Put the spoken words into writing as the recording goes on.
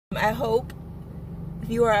I hope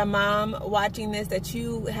if you are a mom watching this that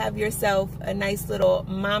you have yourself a nice little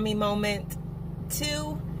mommy moment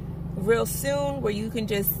too real soon, where you can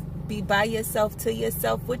just be by yourself, to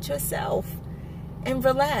yourself, with yourself, and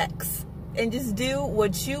relax and just do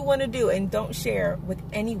what you want to do and don't share with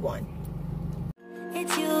anyone.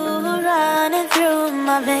 It's you running through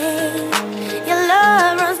my veins. Your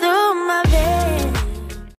love runs through my veins.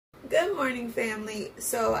 Good morning, family.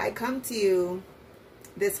 So I come to you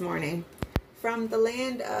this morning from the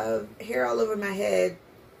land of hair all over my head,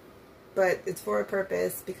 but it's for a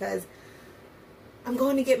purpose, because I'm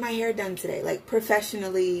going to get my hair done today, like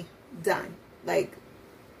professionally done. Like,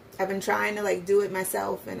 I've been trying to like do it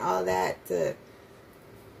myself and all that to,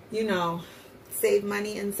 you know, save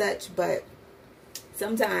money and such, but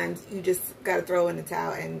sometimes you just got to throw in the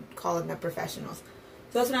towel and call in the professionals.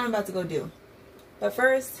 So that's what I'm about to go do. But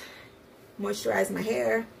first, moisturize my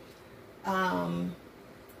hair,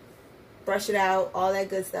 brush it out, all that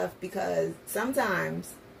good stuff, because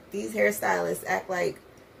sometimes these hairstylists act like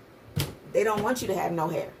they don't want you to have no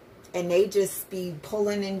hair, and they just be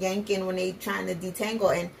pulling and yanking when they trying to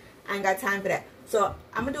detangle, and I ain't got time for that. So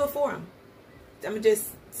I'm gonna do it for them. I'm gonna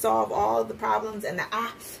just solve all the problems and the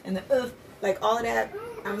and the like all of that.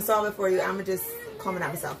 I'm gonna solve it for you. I'm gonna just calm it out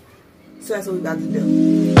myself. So that's what we about to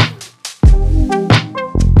do.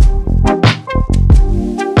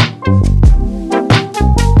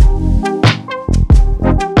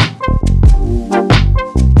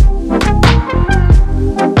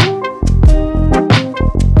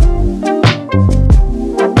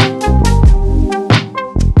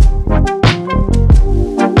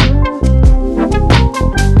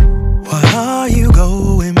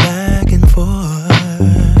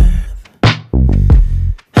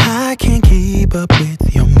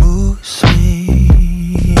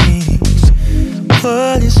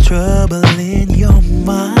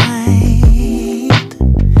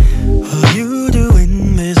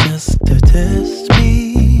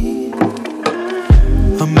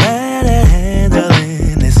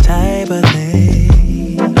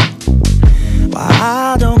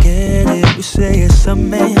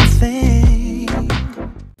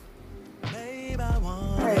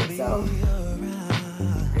 Alright, so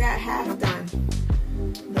I got half done,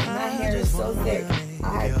 but my hair is so thick I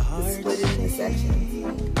had to split it into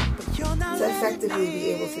sections to effectively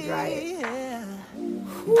be able to dry it.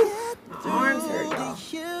 Whew, my arms hurt,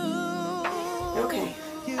 y'all. Okay,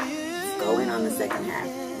 let's go in on the second half.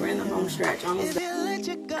 We're in the home stretch, almost done.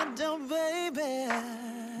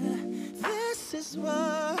 This is what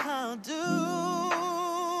I'll do.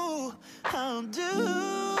 I'll do.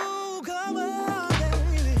 Come on,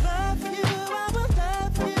 baby. Love you, I will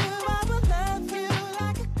love you, I will love you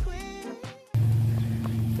like a queen.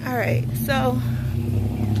 Alright, so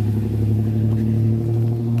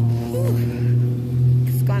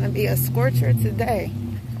it's gonna be a scorcher today.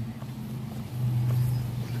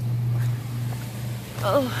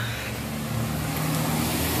 Oh,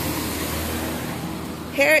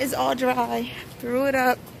 hair is all dry. Threw it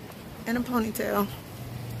up in a ponytail.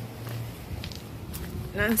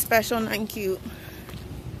 Nothing special, nothing cute.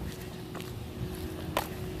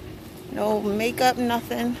 No makeup,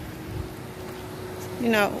 nothing. You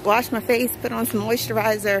know, wash my face, put on some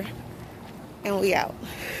moisturizer, and we out.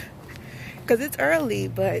 Because it's early,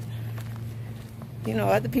 but, you know,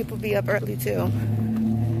 other people be up early too.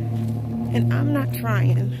 And I'm not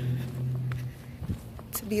trying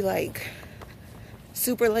to be like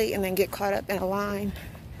super late and then get caught up in a line.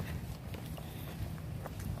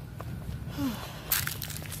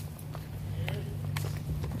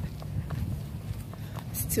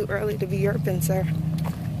 It's too early to be yerping, sir.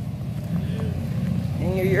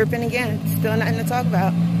 And you're yerping again. Still nothing to talk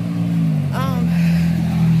about.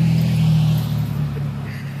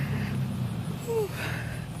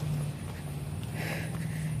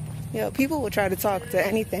 You know, people will try to talk to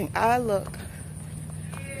anything. I look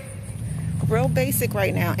real basic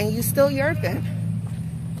right now, and you still yerping.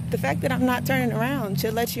 The fact that I'm not turning around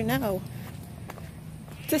should let you know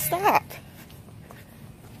to stop.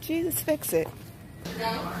 Jesus, fix it.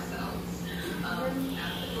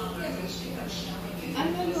 I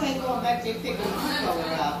know you ain't going back there picking my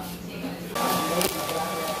color up.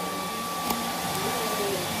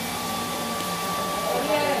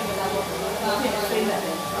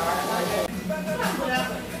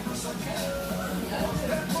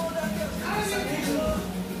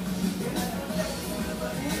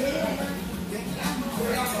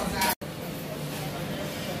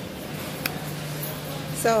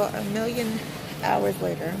 So 1,000,000 hours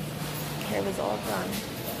later, hair was all done.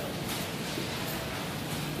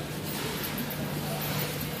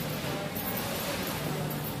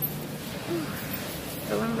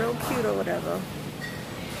 Feeling real cute or whatever.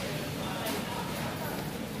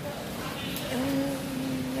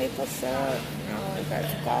 Maple syrup. No,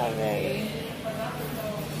 that's agave.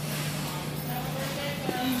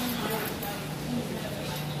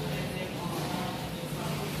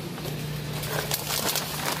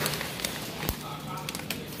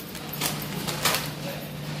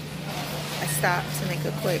 I stopped to make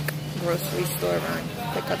a quick grocery store run,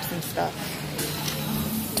 pick up some stuff.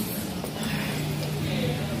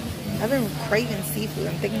 I've been craving seafood.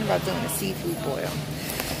 I'm thinking about doing a seafood boil.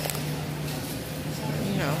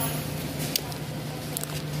 You know,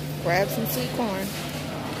 grab some sweet corn,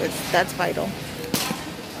 because that's vital.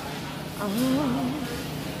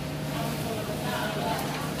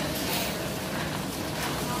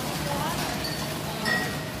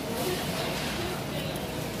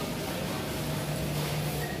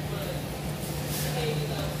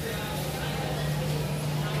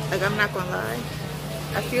 Like, I'm not gonna lie,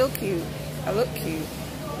 I feel cute, I look cute,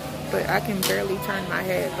 but I can barely turn my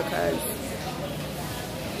head because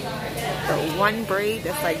the one braid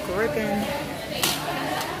that's like gripping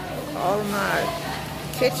all of my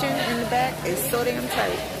kitchen in the back is so damn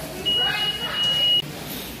tight.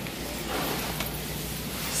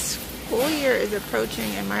 School year is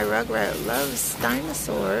approaching and my Rugrat loves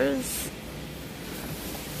dinosaurs.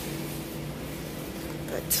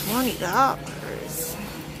 But $20.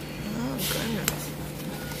 Oh goodness.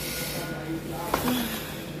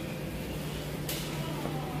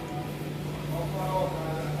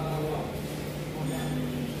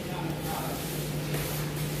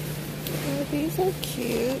 Oh, these are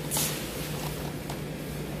cute.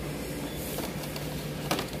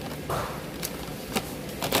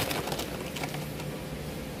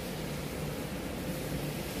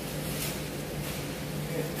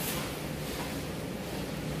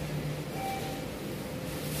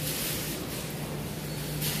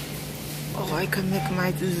 Oh, I can make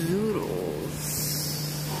my zoodles.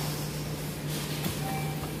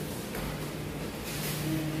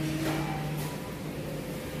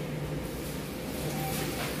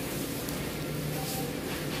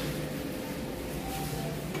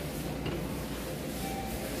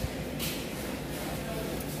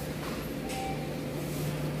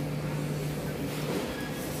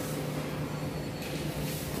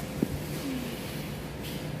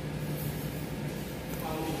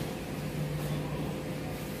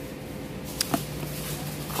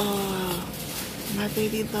 Oh, my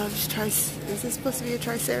baby loves is this supposed to be a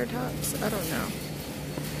triceratops? I don't know.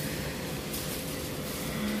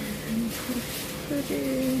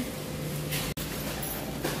 Pretty.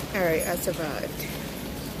 Alright, I survived.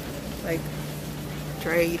 Like,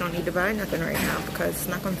 Dre, you don't need to buy nothing right now because it's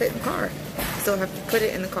not going to fit in the car. Still have to put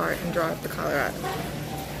it in the car and drive to Colorado.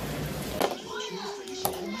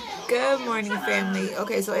 Good morning, family.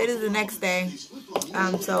 Okay, so it is the next day.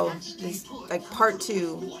 So this like part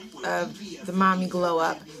 2 of the mommy glow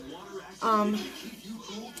up. And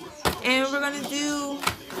we're gonna do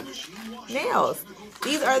nails.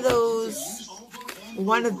 These are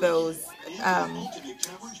one of those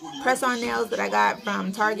press-on nails that I got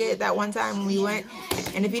from Target that one time when we went.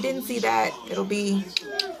 And if you didn't see that, it'll be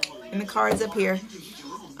in the cards up here.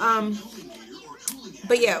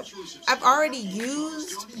 But yeah, I've already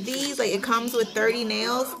used these. Like, it comes with 30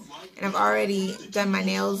 nails. And I've already done my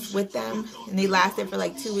nails with them. And they lasted for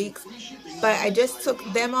like 2 weeks. But I just took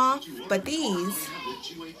them off. But these,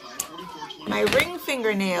 my ring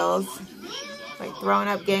fingernails, like throwing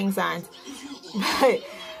up gang signs. But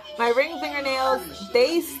my ring fingernails,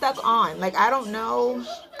 they stuck on. Like, I don't know.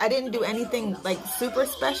 I didn't do anything like super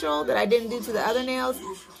special that I didn't do to the other nails,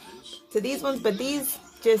 to these ones. But these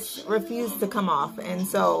just refused to come off. And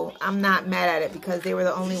so I'm not mad at it because they were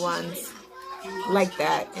the only ones like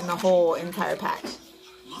that in the whole entire pack.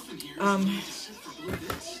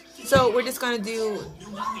 So we're just gonna do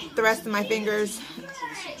the rest of my fingers,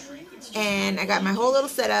 and I got my whole little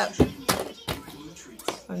setup. I'm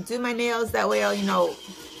gonna do my nails that way. You know,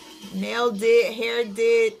 nail did, hair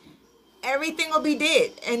did, everything will be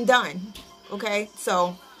did and done. Okay,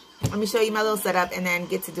 so let me show you my little setup and then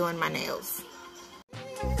get to doing my nails.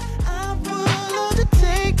 I would love to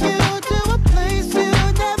take you to a place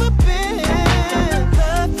you've never been.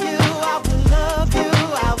 Love you, I will love you,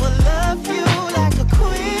 I will love you like a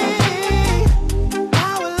queen. I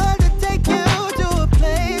would love to take you to a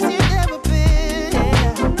place you've never been.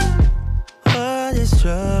 What is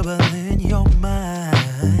troubling your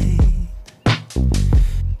mind?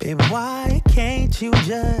 Baby, why can't you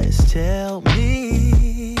just tell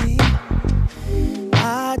me?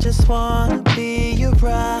 I just wanna be your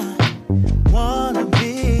bride, wanna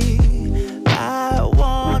be. I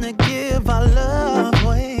wanna give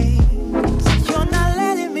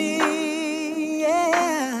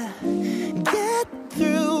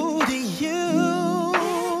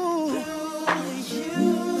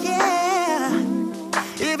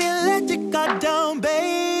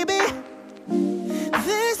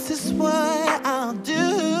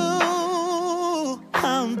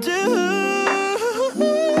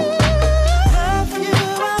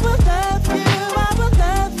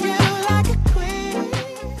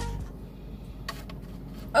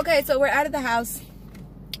Okay, so we're out of the house.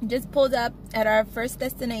 Just pulled up at our first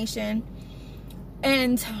destination.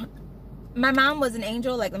 And my mom was an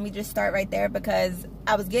angel. Like, let me just start right there, because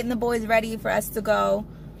I was getting the boys ready for us to go.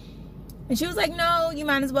 And she was like, no, you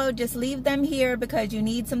might as well just leave them here because you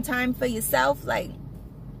need some time for yourself. Like,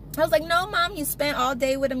 I was like, no, Mom, you spent all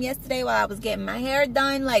day with them yesterday while I was getting my hair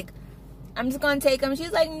done. Like, I'm just going to take them. She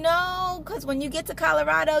was like, no, because when you get to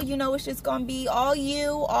Colorado, you know, it's just going to be all you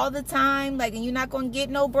all the time. Like, and you're not going to get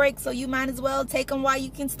no break, so you might as well take them while you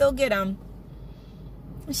can still get them.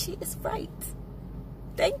 And she is right.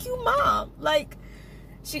 Thank you, Mom. Like,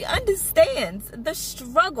 she understands the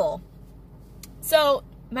struggle. So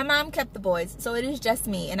my mom kept the boys, so it is just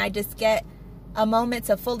me, and I just get a moment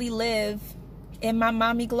to fully live in my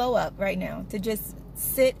mommy glow up right now, to just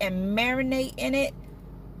sit and marinate in it.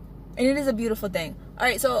 And it is a beautiful thing. All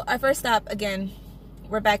right, so our first stop, again,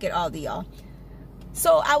 we're back at Aldi, y'all.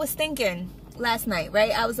 So I was thinking last night,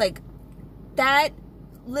 right? I was like, that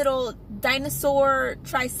little dinosaur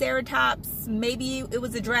triceratops, maybe it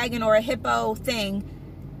was a dragon or a hippo thing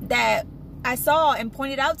that I saw and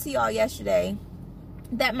pointed out to y'all yesterday,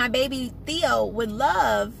 that my baby Theo would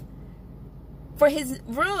love for his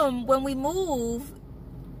room when we move.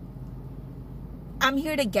 I'm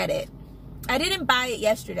here to get it. I didn't buy it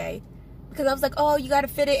yesterday because I was like, oh, you got to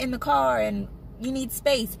fit it in the car and you need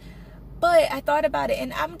space. But I thought about it,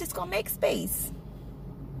 and I'm just going to make space.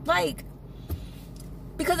 Like,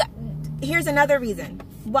 because here's another reason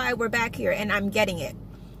why we're back here and I'm getting it.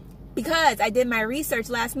 Because I did my research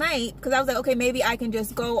last night, because I was like, okay, maybe I can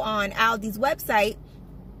just go on Aldi's website.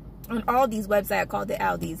 On Aldi's website, I called it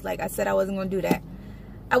Aldi's. Like I said, I wasn't going to do that.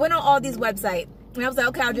 I went on Aldi's website, and I was like,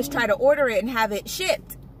 okay, I'll just try to order it and have it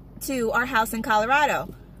shipped to our house in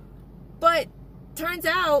Colorado. But turns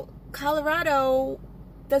out Colorado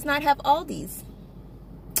does not have Aldi's.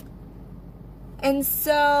 And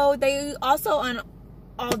so they also, on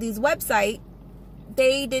Aldi's website,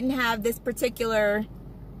 they didn't have this particular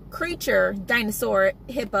creature, dinosaur,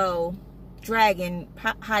 hippo, dragon,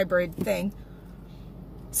 hybrid thing.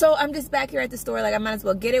 So I'm just back here at the store, like I might as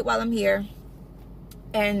well get it while I'm here.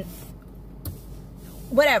 And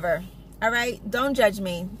whatever. All right? Don't judge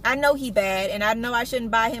me. I know he bad, and I know I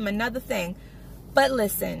shouldn't buy him another thing. But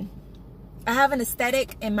listen, I have an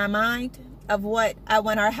aesthetic in my mind of what I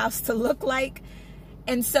want our house to look like.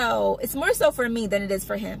 And so it's more so for me than it is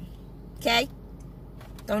for him. Okay?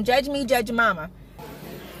 Don't judge me, judge your mama.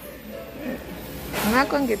 I'm not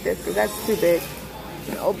going to get this because that's too big.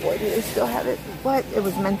 Oh boy, do they still have it? What? It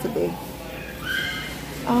was meant to be.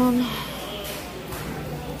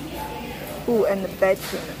 Ooh, and the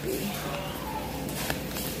bed's going to be.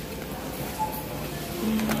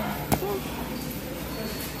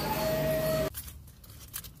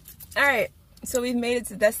 Alright, so we've made it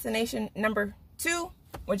to destination number 2,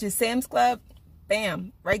 which is Sam's Club.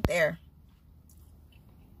 Bam, right there.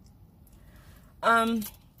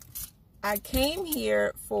 I came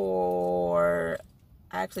here for,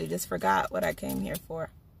 I actually just forgot what I came here for.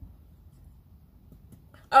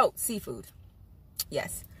 Oh, seafood.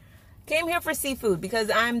 Yes. Came here for seafood because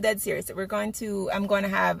I'm dead serious. I'm going to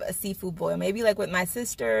have a seafood boil. Maybe like with my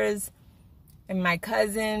sisters and my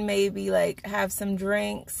cousin, maybe like have some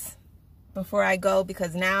drinks before I go,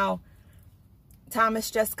 because now Thomas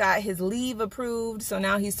just got his leave approved. So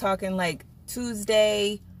now he's talking like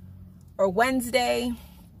Tuesday or Wednesday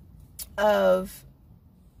of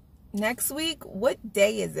next week. What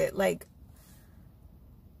day is it? Like,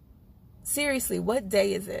 seriously, what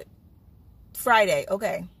day is it? Friday.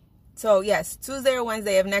 Okay. So yes, Tuesday or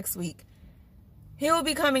Wednesday of next week, he will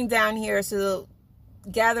be coming down here to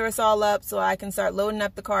gather us all up so I can start loading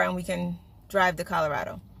up the car and we can drive to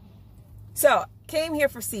Colorado. So came here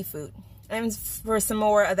for seafood and for some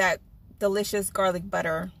more of that delicious garlic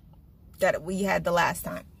butter that we had the last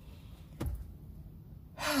time.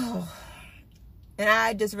 And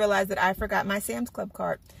I just realized that I forgot my Sam's Club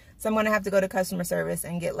card. So I'm going to have to go to customer service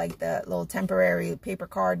and get like the little temporary paper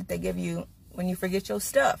card that they give you when you forget your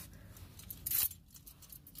stuff.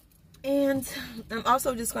 And I'm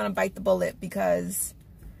also just going to bite the bullet because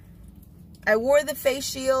I wore the face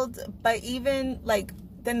shield, but even like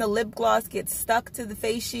then the lip gloss gets stuck to the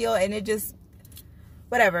face shield and it just,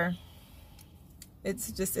 whatever.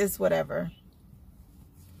 It's whatever.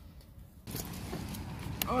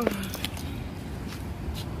 Oh.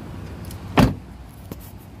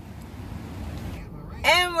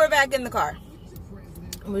 And we're back in the car.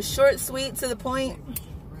 It was short, sweet, to the point.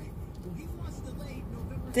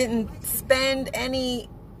 Didn't spend any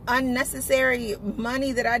unnecessary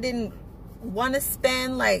money that I didn't want to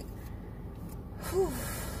spend. Like, whew.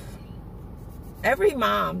 Every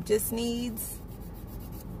mom just needs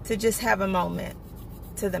to just have a moment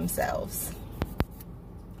to themselves,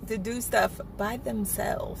 to do stuff by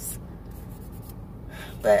themselves.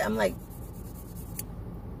 But I'm like,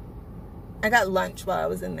 I got lunch while I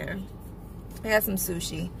was in there. I had some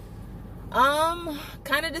sushi.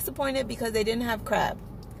 Kind of disappointed because they didn't have crab.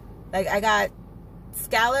 Like, I got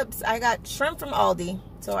scallops. I got shrimp from Aldi,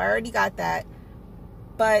 so I already got that.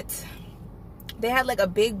 But they had like a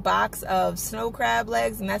big box of snow crab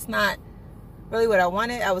legs, and that's not really what I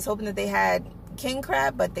wanted. I was hoping that they had king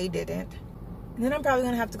crab, but they didn't. And then I'm probably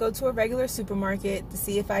gonna have to go to a regular supermarket to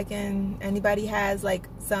see if anybody has like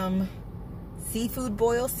some seafood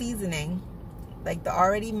boil seasoning, like the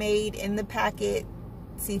already made in the packet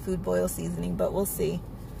seafood boil seasoning, but we'll see.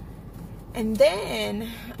 And then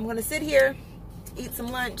I'm gonna sit here, eat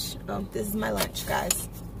some lunch. Oh, this is my lunch, guys.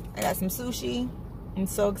 I got some sushi. I'm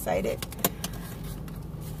so excited.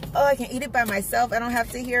 Oh, I can eat it by myself. I don't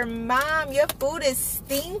have to hear, Mom, your food is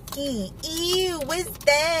stinky. Ew, what's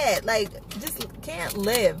that? Like, just can't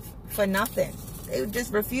live for nothing. They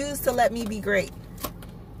just refuse to let me be great.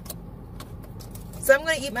 So I'm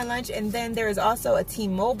going to eat my lunch, and then there is also a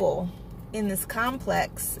T-Mobile in this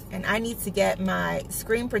complex, and I need to get my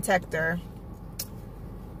screen protector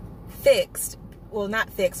fixed. Well, not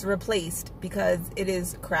fixed, replaced, because it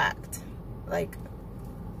is cracked. Like,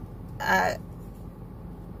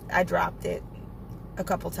 I dropped it a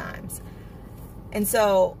couple times. And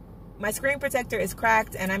so my screen protector is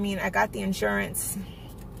cracked, and I mean, I got the insurance.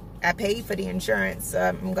 I paid for the insurance, so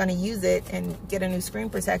I'm going to use it and get a new screen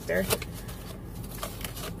protector.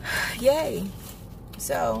 Yay.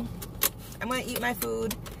 So I'm going to eat my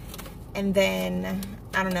food, and then,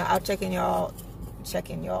 I don't know, I'll check in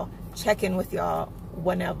with y'all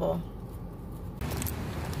whenever.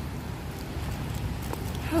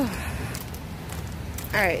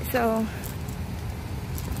 Alright, so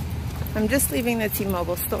I'm just leaving the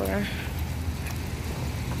T-Mobile store,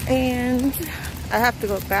 and I have to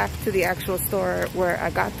go back to the actual store where I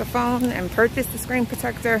got the phone and purchased the screen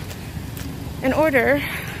protector in order.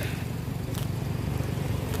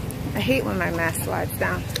 I hate when my mask slides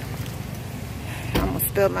down. I almost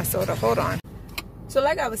spilled my soda. Hold on. So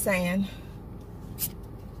like I was saying,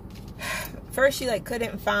 first she like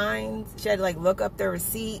couldn't find, she had to like look up the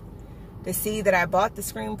receipt to see that I bought the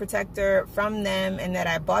screen protector from them and that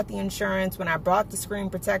I bought the insurance when I bought the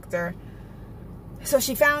screen protector. So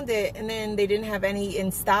she found it, and then they didn't have any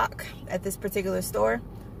in stock at this particular store.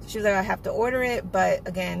 So she was like, I have to order it. But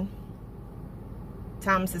again,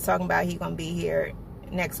 Thomas is talking about he's going to be here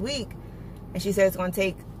next week. And she said it's going to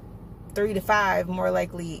take 3 to 5, more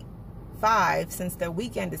likely 5, since the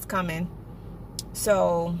weekend is coming.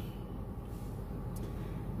 So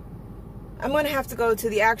I'm going to have to go to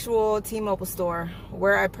the actual T-Mobile store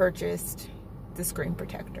where I purchased the screen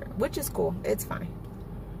protector, which is cool. It's fine.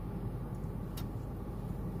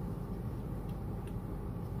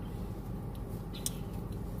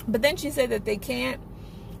 But then she said that they can't,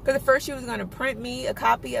 because at first she was going to print me a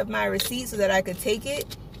copy of my receipt so that I could take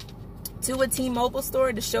it to a T-Mobile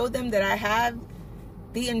store to show them that I have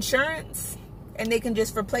the insurance and they can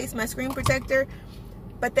just replace my screen protector.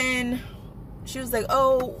 But then she was like,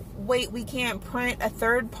 oh, wait, we can't print a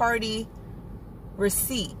third-party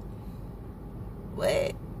receipt.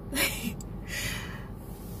 What?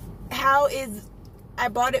 How is... I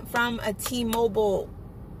bought it from a T-Mobile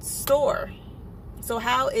store. So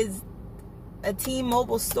how is a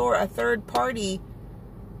T-Mobile store a third party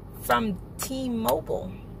from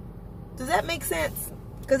T-Mobile? Does that make sense?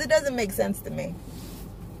 Because it doesn't make sense to me.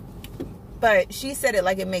 But she said it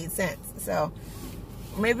like it made sense. So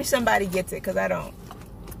maybe somebody gets it, because I don't.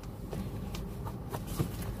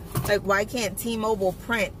 Like, why can't T-Mobile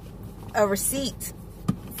print a receipt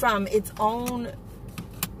from its own?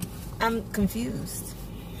 I'm confused.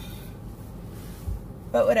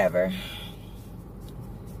 But whatever.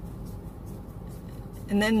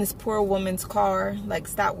 And then this poor woman's car, like,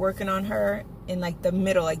 stopped working on her in, like, the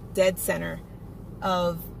middle, like, dead center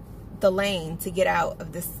of the lane to get out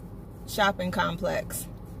of this shopping complex.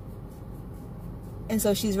 And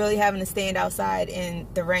so she's really having to stand outside in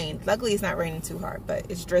the rain. Luckily, it's not raining too hard,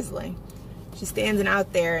 but it's drizzling. She's standing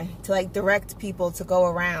out there to, like, direct people to go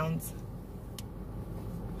around.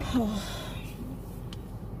 I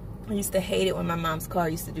used to hate it when my mom's car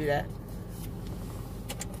used to do that.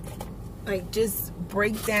 Like, just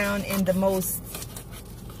break down in the most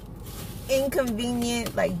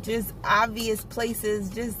inconvenient, like, just obvious places.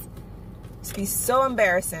 Just be so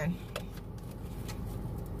embarrassing.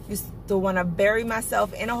 Used to want to bury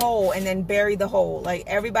myself in a hole and then bury the hole. Like,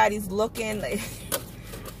 everybody's looking. Like,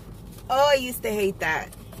 oh, I used to hate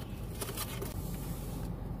that.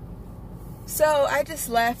 So I just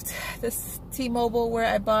left this T-Mobile where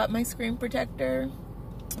I bought my screen protector,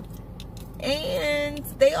 and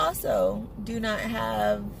they also do not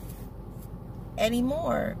have any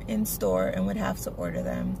more in store and would have to order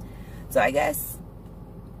them. So I guess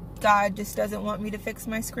God just doesn't want me to fix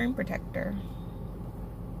my screen protector.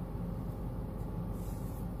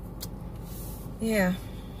 Yeah.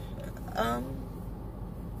 But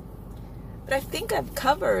I think I've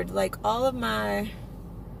covered like all of my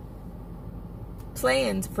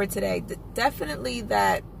plans for today. Definitely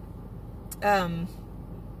that the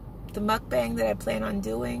mukbang that I plan on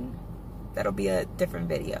doing, that'll be a different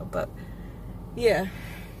video. But yeah.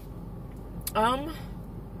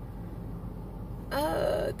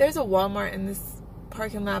 There's a Walmart in this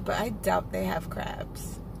parking lot, but I doubt they have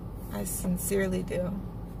crabs. I sincerely do.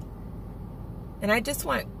 And I just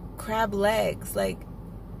want crab legs, like,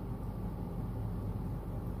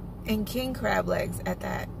 and king crab legs at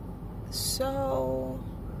that. So,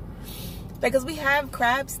 like, cause we have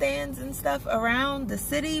crab stands and stuff around the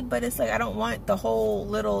city, but it's like, I don't want the whole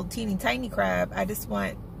little teeny tiny crab. I just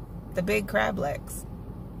want the big crab legs.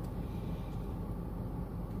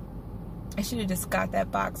 I should have just got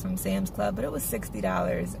that box from Sam's Club, but it was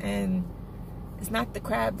 $60, and it's not the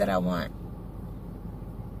crab that I want.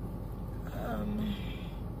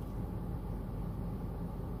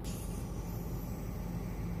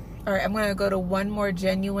 All right, I'm gonna go to one more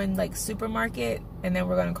genuine like supermarket, and then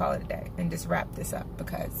we're gonna call it a day and just wrap this up,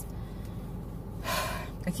 because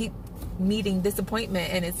I keep meeting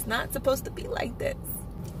disappointment, and it's not supposed to be like this.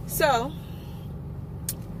 So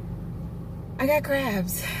I got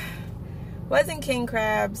crabs. Wasn't king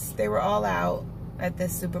crabs. They were all out at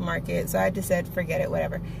this supermarket, so I just said forget it,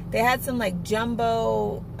 whatever. They had some like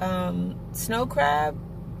jumbo snow crab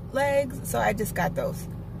legs, so I just got those.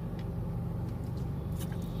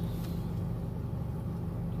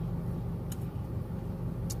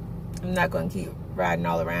 I'm not going to keep riding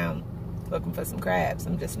all around looking for some crabs.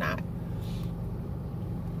 I'm just not.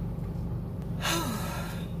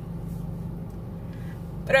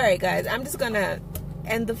 But all right, guys, I'm just going to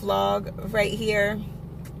end the vlog right here.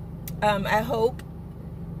 I hope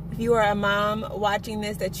if you are a mom watching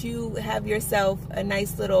this that you have yourself a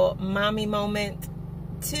nice little mommy moment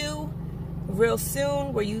too real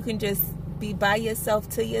soon, where you can just be by yourself,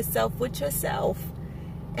 to yourself, with yourself,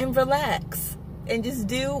 and relax and just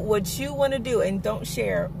do what you want to do, and don't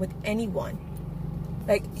share with anyone.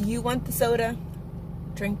 Like, you want the soda,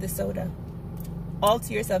 drink the soda all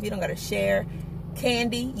to yourself. You don't got to share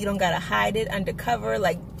candy. You don't got to hide it undercover,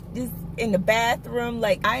 like just in the bathroom.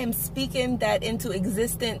 Like, I am speaking that into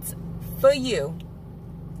existence for you.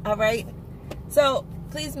 All right, so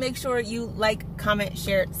please make sure you like, comment,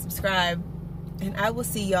 share, subscribe, and I will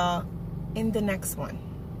see y'all in the next one.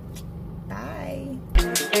 Bye.